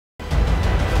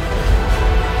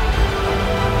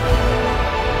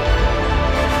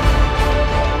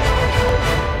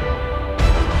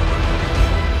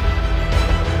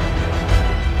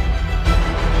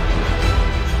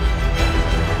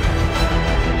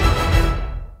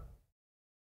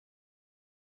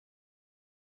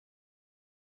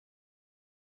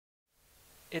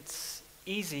It's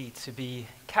easy to be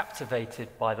captivated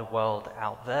by the world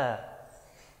out there.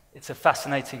 It's a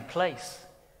fascinating place.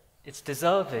 It's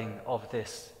deserving of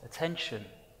this attention.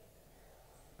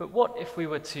 But what if we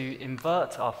were to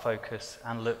invert our focus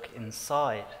and look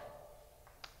inside?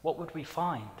 What would we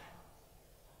find?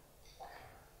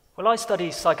 Well, I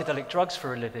study psychedelic drugs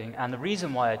for a living, and the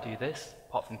reason why I do this,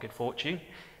 apart from good fortune,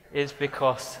 is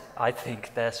because I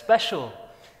think they're special.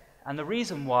 And the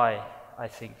reason why I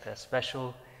think they're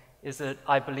special is that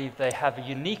I believe they have a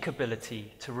unique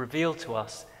ability to reveal to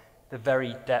us the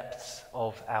very depths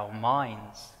of our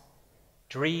minds.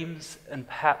 Dreams and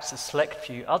perhaps a select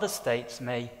few other states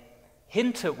may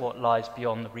hint at what lies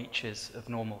beyond the reaches of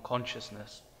normal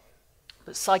consciousness.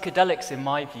 But psychedelics, in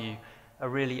my view, are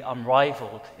really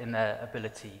unrivaled in their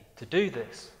ability to do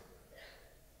this.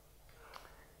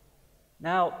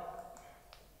 Now,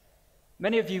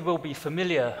 many of you will be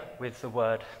familiar with the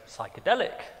word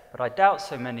psychedelic, but I doubt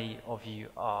so many of you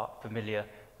are familiar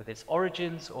with its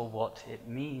origins or what it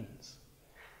means.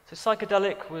 So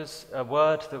psychedelic was a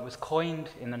word that was coined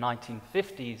in the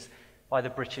 1950s by the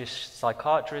British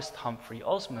psychiatrist Humphrey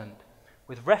Osmond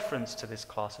with reference to this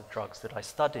class of drugs that I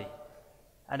study.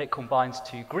 And it combines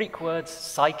two Greek words,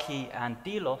 psyche and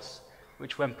delos,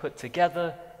 which when put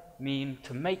together mean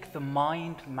to make the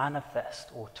mind manifest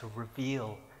or to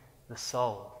reveal the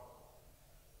soul.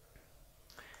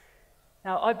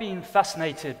 Now, I've been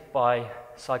fascinated by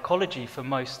psychology for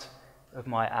most of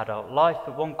my adult life,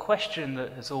 but one question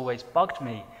that has always bugged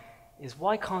me is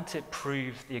why can't it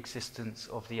prove the existence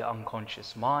of the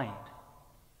unconscious mind?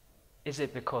 Is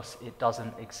it because it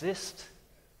doesn't exist?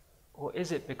 Or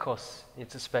is it because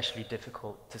it's especially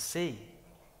difficult to see?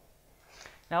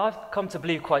 Now, I've come to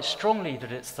believe quite strongly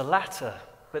that it's the latter,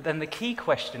 but then the key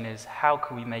question is, how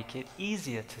can we make it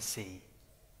easier to see?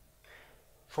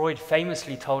 Freud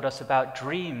famously told us about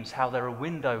dreams, how they're a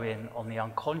window in on the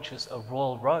unconscious, a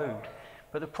royal road.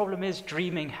 But the problem is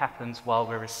dreaming happens while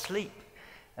we're asleep.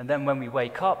 And then when we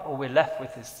wake up, all we're left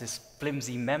with is this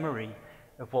flimsy memory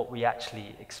of what we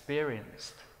actually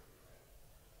experienced.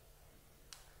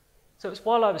 So it was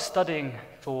while I was studying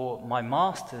for my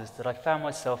master's that I found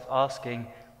myself asking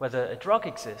whether a drug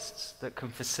exists that can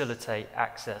facilitate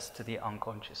access to the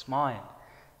unconscious mind.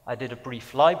 I did a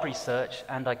brief library search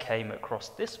and I came across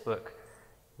this book,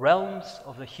 Realms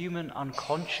of the Human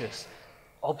Unconscious,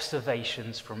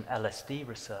 Observations from LSD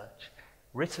Research,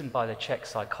 written by the Czech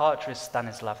psychiatrist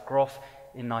Stanislav Grof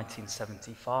in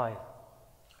 1975.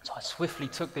 So I swiftly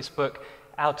took this book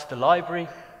out of the library,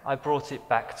 I brought it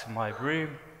back to my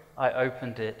room, I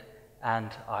opened it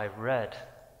and I read.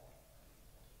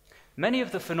 Many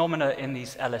of the phenomena in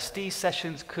these LSD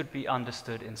sessions could be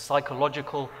understood in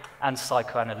psychological and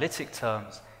psychoanalytic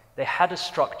terms. They had a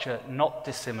structure not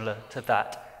dissimilar to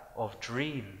that of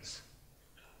dreams.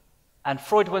 And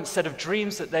Freud once said of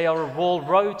dreams that they are a royal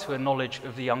road to a knowledge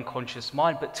of the unconscious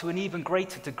mind, but to an even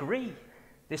greater degree,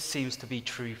 this seems to be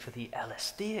true for the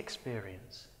LSD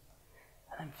experience.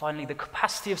 And then finally, the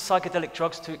capacity of psychedelic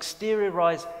drugs to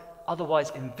exteriorize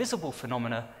otherwise invisible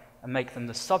phenomena and make them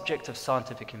the subject of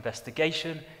scientific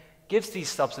investigation gives these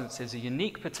substances a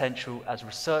unique potential as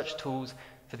research tools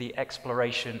for the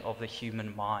exploration of the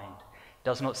human mind. It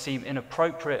does not seem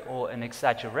inappropriate or an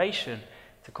exaggeration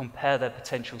to compare their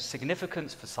potential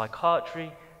significance for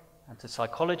psychiatry and to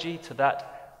psychology to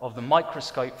that of the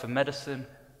microscope for medicine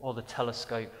or the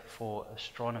telescope for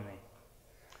astronomy.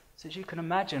 So as you can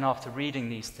imagine, after reading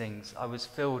these things, I was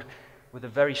filled with a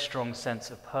very strong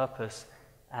sense of purpose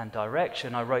and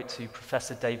direction. I wrote to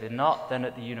Professor David Nutt, then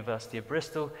at the University of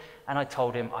Bristol, and I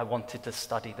told him I wanted to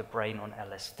study the brain on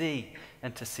LSD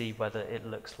and to see whether it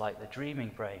looks like the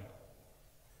dreaming brain.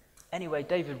 Anyway,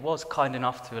 David was kind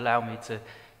enough to allow me to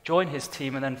join his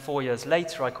team, and then 4 years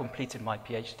later I completed my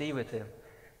PhD with him.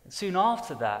 And soon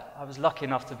after that, I was lucky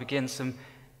enough to begin some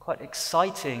quite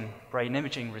exciting brain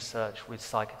imaging research with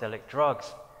psychedelic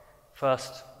drugs.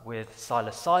 First with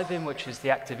psilocybin, which is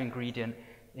the active ingredient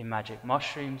in magic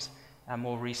mushrooms, and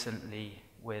more recently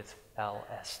with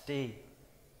LSD.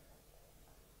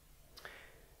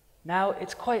 Now,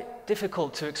 it's quite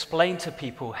difficult to explain to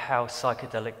people how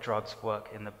psychedelic drugs work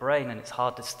in the brain, and it's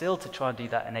hard to try and do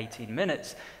that in 18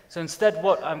 minutes. So instead,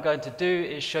 what I'm going to do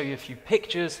is show you a few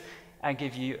pictures and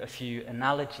give you a few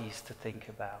analogies to think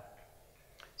about.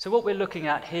 So what we're looking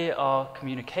at here are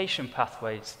communication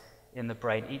pathways in the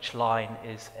brain. Each line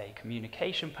is a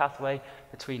communication pathway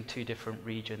between two different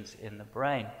regions in the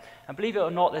brain. And believe it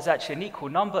or not, there's actually an equal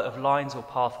number of lines or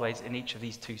pathways in each of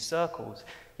these two circles,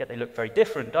 yet they look very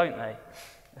different, don't they?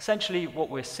 Essentially, what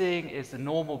we're seeing is the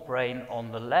normal brain on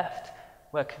the left,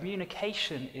 where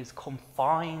communication is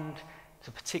confined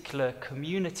to particular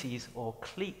communities or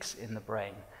cliques in the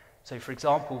brain. So for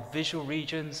example, visual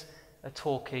regions are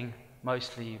talking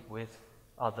mostly with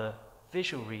other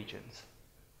visual regions.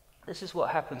 This is what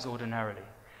happens ordinarily.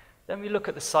 Then we look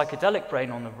at the psychedelic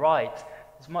brain on the right.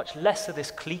 There's much less of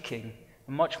this cliquing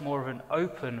and much more of an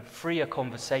open, freer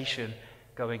conversation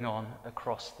going on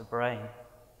across the brain.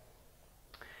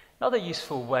 Another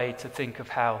useful way to think of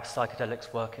how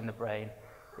psychedelics work in the brain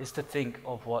is to think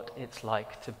of what it's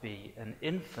like to be an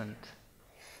infant,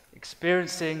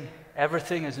 experiencing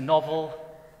everything as novel,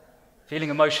 feeling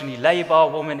emotionally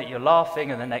labile. One minute you're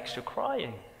laughing and the next you're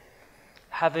crying,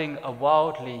 having a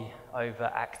wildly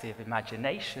overactive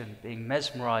imagination, being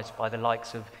mesmerized by the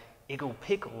likes of Iggle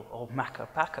Piggle or Macca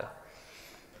Pacca.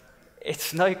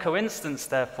 It's no coincidence,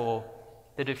 therefore,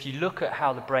 that if you look at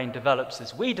how the brain develops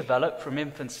as we develop from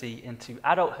infancy into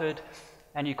adulthood,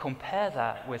 and you compare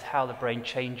that with how the brain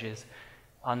changes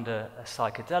under a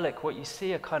psychedelic, what you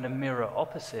see are kind of mirror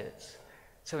opposites.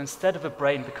 So instead of a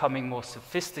brain becoming more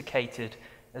sophisticated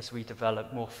as we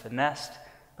develop, more finessed,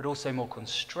 but also more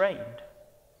constrained,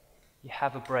 you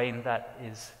have a brain that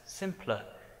is simpler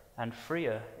and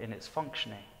freer in its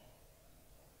functioning.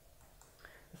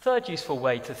 The third useful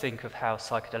way to think of how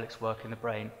psychedelics work in the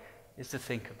brain is to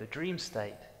think of the dream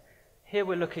state. Here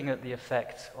we're looking at the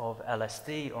effect of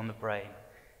LSD on the brain.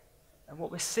 And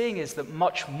what we're seeing is that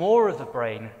much more of the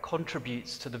brain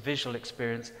contributes to the visual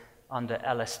experience under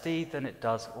LSD than it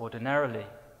does ordinarily.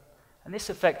 And this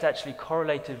effect actually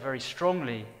correlated very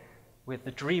strongly with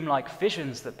the dreamlike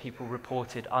visions that people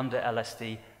reported under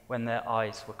LSD when their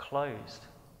eyes were closed.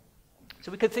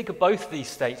 So we could think of both of these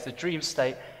states, the dream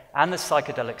state and the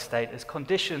psychedelic state, as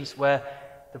conditions where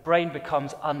the brain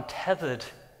becomes untethered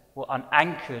or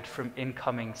unanchored from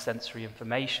incoming sensory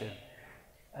information.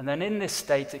 And then in this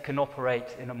state, it can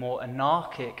operate in a more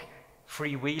anarchic,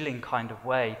 freewheeling kind of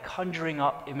way, conjuring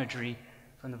up imagery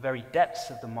from the very depths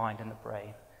of the mind and the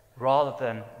brain, rather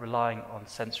than relying on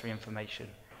sensory information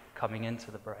coming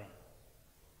into the brain.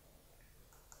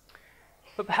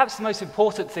 But perhaps the most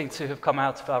important thing to have come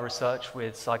out of our research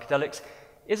with psychedelics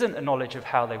isn't a knowledge of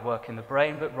how they work in the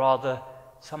brain, but rather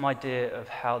some idea of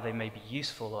how they may be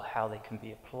useful or how they can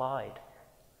be applied.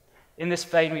 In this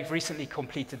vein, we've recently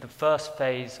completed the first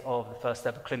phase of the first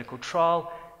ever clinical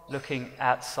trial, looking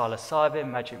at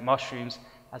psilocybin, magic mushrooms,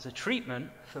 as a treatment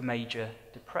for major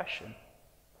depression.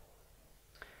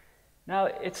 Now,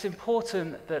 it's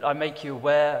important that I make you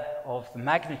aware of the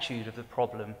magnitude of the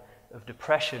problem of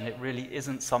depression. It really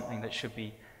isn't something that should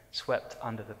be swept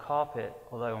under the carpet,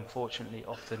 although unfortunately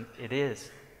often it is.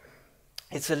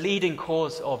 It's a leading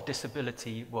cause of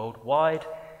disability worldwide.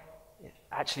 It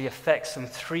actually affects some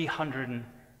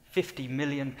 350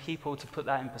 million people. To put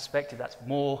that in perspective, that's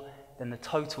more than the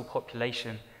total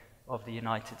population of the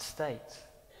United States.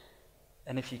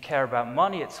 And if you care about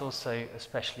money, it's also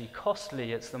especially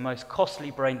costly. It's the most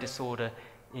costly brain disorder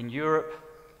in Europe,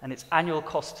 and its annual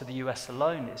cost to the US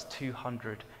alone is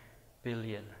 $200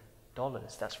 billion.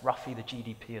 That's roughly the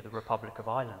GDP of the Republic of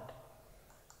Ireland.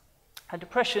 And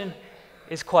depression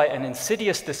is quite an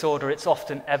insidious disorder. It's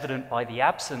often evident by the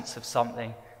absence of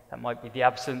something. That might be the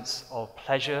absence of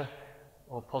pleasure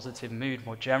or positive mood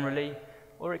more generally,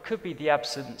 or it could be the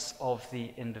absence of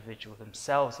the individual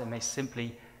themselves. They may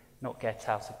simply not get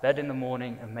out of bed in the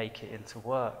morning and make it into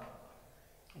work.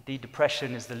 Indeed,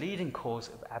 depression is the leading cause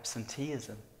of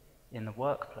absenteeism in the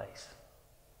workplace.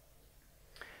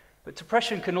 But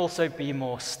depression can also be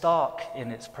more stark in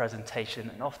its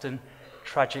presentation, and often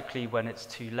tragically when it's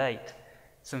too late.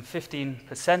 Some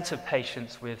 15% of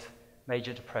patients with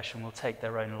major depression will take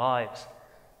their own lives,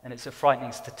 and it's a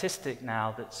frightening statistic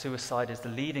now that suicide is the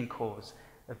leading cause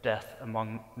of death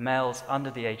among males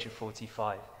under the age of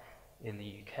 45 in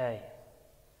the UK.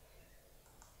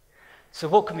 So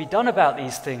what can be done about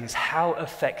these things? How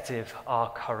effective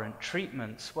are current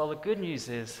treatments? Well, the good news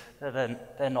is that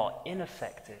they're not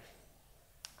ineffective.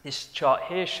 This chart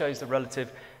here shows the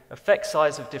relative effect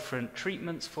size of different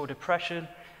treatments for depression.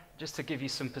 Just to give you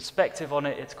some perspective on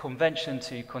it, it's convention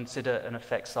to consider an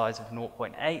effect size of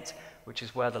 0.8, which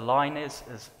is where the line is,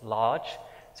 as large.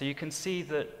 So you can see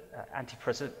that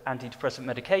antidepressant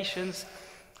medications,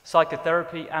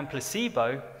 psychotherapy, and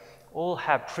placebo all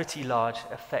have pretty large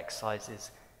effect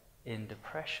sizes in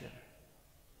depression.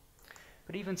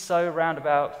 But even so, around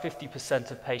about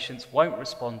 50% of patients won't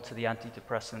respond to the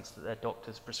antidepressants that their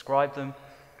doctors prescribe them,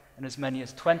 and as many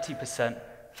as 20%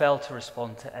 fail to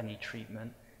respond to any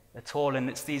treatment at all. And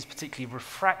it's these particularly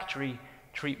refractory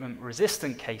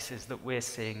treatment-resistant cases that we're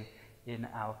seeing in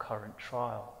our current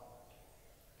trial.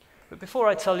 But before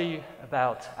I tell you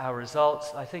about our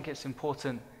results, I think it's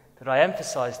important that I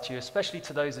emphasize to you, especially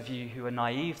to those of you who are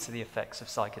naive to the effects of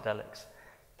psychedelics,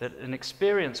 that an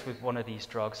experience with one of these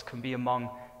drugs can be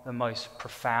among the most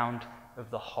profound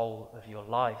of the whole of your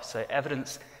life. So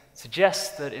evidence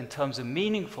suggests that in terms of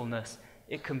meaningfulness,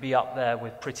 it can be up there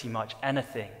with pretty much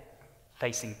anything: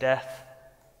 facing death,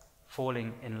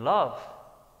 falling in love,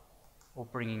 or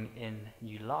bringing in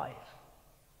new life.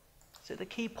 So the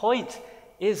key point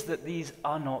is that these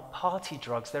are not party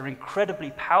drugs. They're incredibly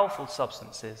powerful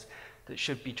substances that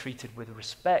should be treated with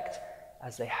respect,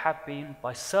 as they have been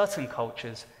by certain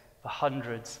cultures for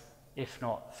hundreds, if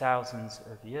not thousands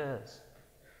of years.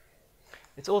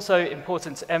 It's also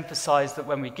important to emphasize that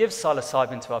when we give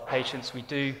psilocybin to our patients, we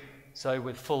do so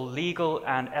with full legal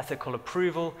and ethical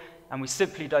approval, and we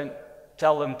simply don't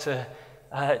tell them to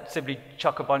simply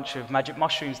chuck a bunch of magic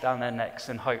mushrooms down their necks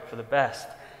and hope for the best.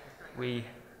 We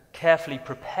carefully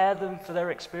prepare them for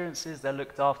their experiences. They're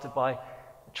looked after by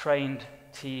a trained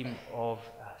team of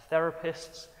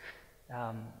therapists.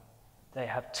 They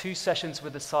have 2 sessions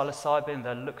with the psilocybin.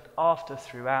 They're looked after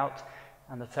throughout,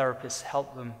 and the therapists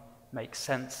help them make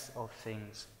sense of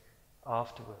things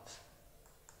afterwards.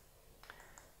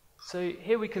 So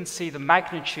here we can see the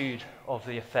magnitude of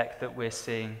the effect that we're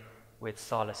seeing with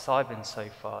psilocybin so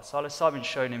far. Psilocybin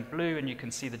shown in blue, and you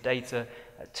can see the data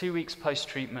at 2 weeks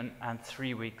post-treatment and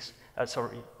 3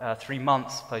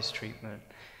 months post-treatment.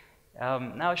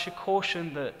 Now I should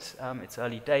caution that it's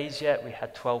early days yet. We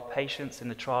had 12 patients in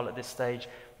the trial at this stage.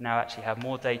 We now actually have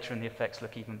more data and the effects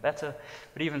look even better.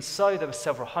 But even so, there were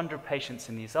several hundred patients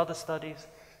in these other studies.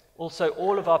 Also,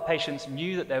 all of our patients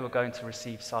knew that they were going to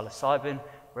receive psilocybin,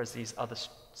 whereas these other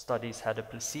studies had a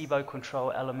placebo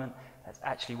control element. That's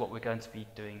actually what we're going to be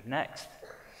doing next.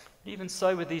 But even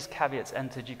so, with these caveats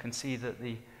entered, you can see that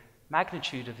the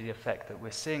magnitude of the effect that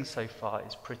we're seeing so far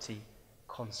is pretty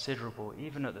considerable,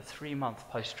 even at the 3-month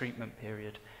post-treatment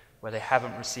period, where they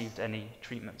haven't received any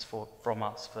treatments from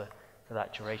us for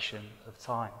that duration of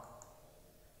time.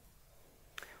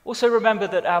 Also remember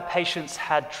that our patients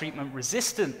had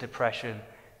treatment-resistant depression.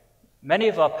 Many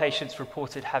of our patients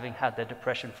reported having had their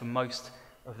depression for most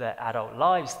of their adult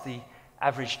lives. The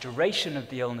average duration of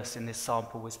the illness in this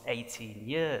sample was 18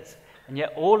 years, and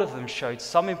yet all of them showed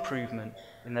some improvement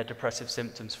in their depressive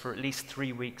symptoms for at least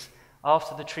 3 weeks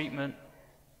after the treatment.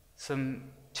 Some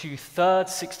 2/3,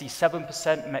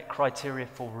 67% met criteria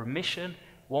for remission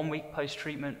 1 week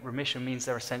post-treatment. Remission means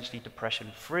they're essentially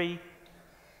depression-free,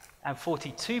 and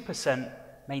 42%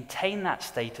 maintain that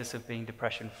status of being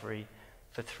depression-free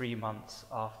for 3 months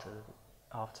after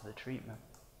the treatment.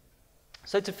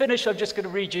 So to finish, I'm just going to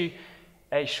read you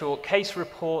a short case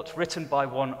report written by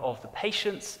one of the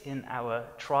patients in our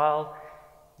trial.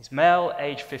 He's male,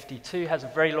 age 52, has a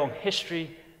very long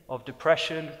history of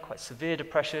depression, quite severe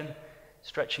depression,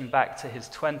 stretching back to his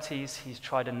 20s. He's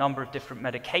tried a number of different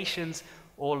medications,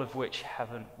 all of which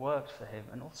haven't worked for him,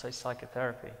 and also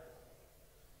psychotherapy.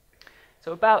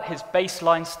 So about his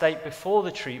baseline state before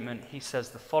the treatment, he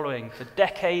says the following: "For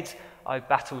decades, I've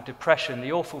battled depression,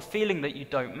 the awful feeling that you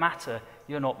don't matter,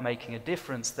 you're not making a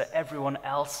difference, that everyone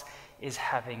else is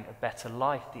having a better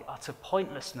life, the utter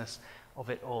pointlessness of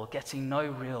it all, getting no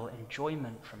real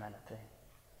enjoyment from anything."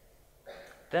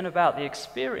 Then about the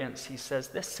experience, he says,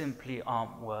 "There simply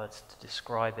aren't words to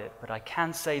describe it, but I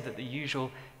can say that the usual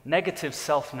negative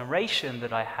self-narration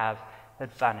that I have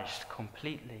had vanished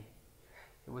completely.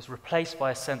 It was replaced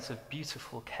by a sense of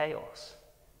beautiful chaos,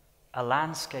 a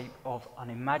landscape of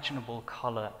unimaginable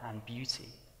color and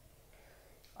beauty.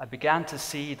 I began to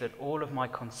see that all of my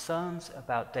concerns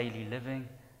about daily living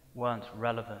weren't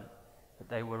relevant, that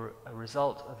they were a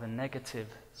result of a negative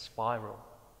spiral.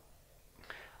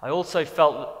 I also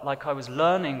felt like I was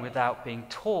learning without being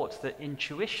taught, that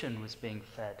intuition was being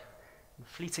fed. And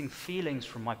fleeting feelings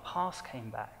from my past came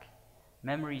back,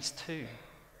 memories too,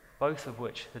 both of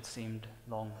which had seemed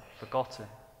long forgotten."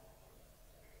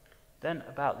 Then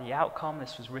about the outcome,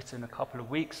 this was written a couple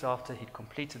of weeks after he'd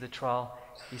completed the trial.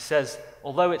 He says,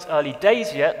 "Although it's early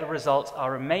days yet, the results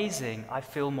are amazing. I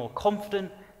feel more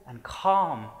confident and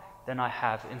calm than I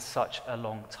have in such a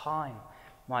long time.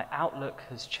 My outlook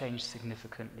has changed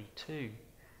significantly too.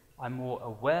 I'm more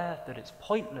aware that it's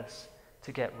pointless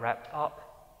to get wrapped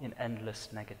up in endless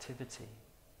negativity.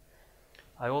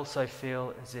 I also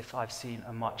feel as if I've seen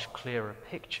a much clearer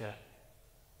picture.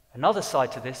 Another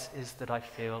side to this is that I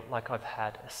feel like I've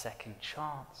had a second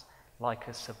chance, like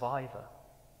a survivor.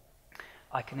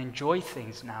 I can enjoy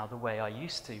things now the way I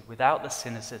used to, without the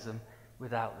cynicism,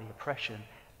 without the oppression.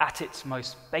 At its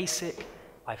most basic,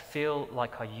 I feel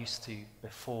like I used to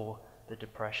before the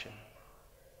depression."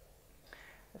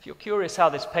 If you're curious how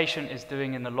this patient is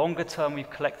doing in the longer term, we've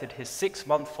collected his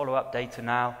 6-month follow-up data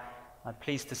now, I'm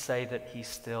pleased to say that he's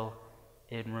still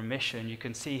in remission. You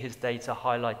can see his data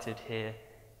highlighted here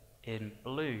in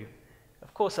blue.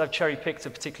 Of course, I've cherry-picked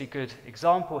a particularly good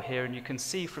example here, and you can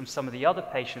see from some of the other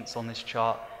patients on this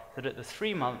chart that at the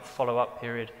 3-month follow-up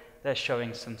period, they're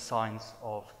showing some signs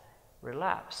of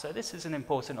relapse. So this is an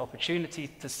important opportunity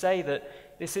to say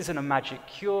that this isn't a magic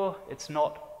cure. It's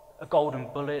not a golden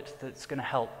bullet that's going to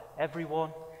help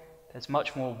everyone. There's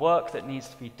much more work that needs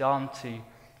to be done to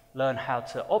learn how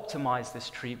to optimize this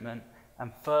treatment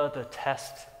and further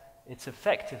test its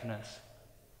effectiveness.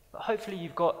 But hopefully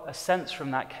you've got a sense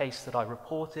from that case that I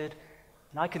reported,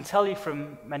 and I can tell you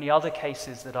from many other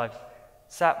cases that I've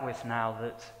sat with now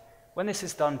that when this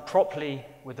is done properly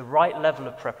with the right level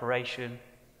of preparation,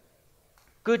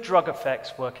 good drug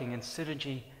effects working in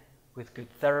synergy with good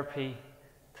therapy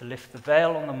to lift the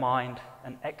veil on the mind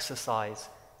and exercise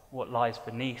what lies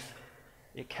beneath,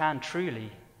 it can truly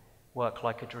work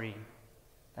like a dream.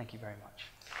 Thank you very much.